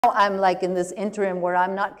I'm like in this interim where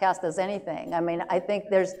I'm not cast as anything. I mean, I think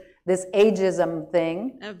there's this ageism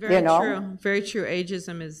thing, very you know? True. Very true.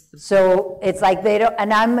 Ageism is. So it's like they don't,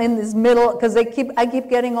 and I'm in this middle, because I keep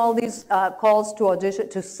getting all these calls to audition,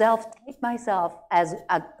 to self-tape myself as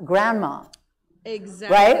a grandma.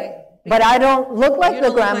 Exactly. Right? But I don't look like the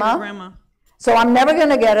grandma. Look like a grandma. So I'm never going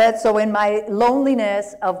to get it. So in my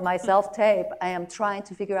loneliness of my self-tape, I am trying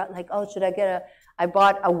to figure out, like, oh, should I get I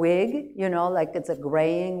bought a wig, you know, like it's a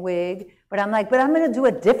graying wig. But I'm like, but I'm going to do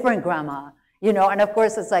a different grandma, you know. And of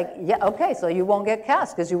course, it's like, yeah, okay, so you won't get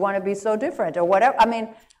cast because you want to be so different or whatever. I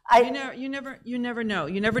mean, you never know.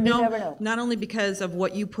 You never know. Not only because of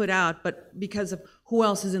what you put out, but because of who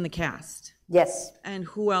else is in the cast. Yes. And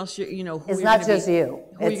who else you know. It's not just you.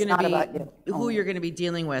 It's not about you. Who you're going to be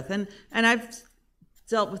dealing with, and I've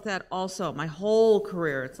dealt with that also my whole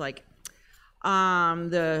career. It's like,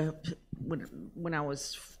 when I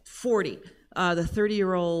was 40, the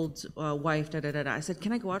 30-year-old wife. I said,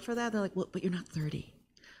 can I go out for that? They're like, well, but you're not 30.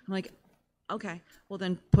 I'm like, okay, well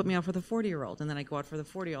then put me out for the 40-year-old, and then I go out for the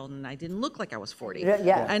 40-year-old, and I didn't look like I was 40.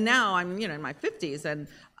 Yeah. And now I'm, you know, in my 50s, and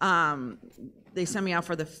they send me out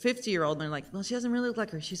for the 50-year-old, and they're like, well, she doesn't really look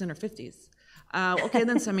like her. She's in her 50s. Okay,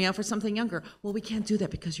 then send me out for something younger. Well, we can't do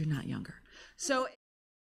that because you're not younger. So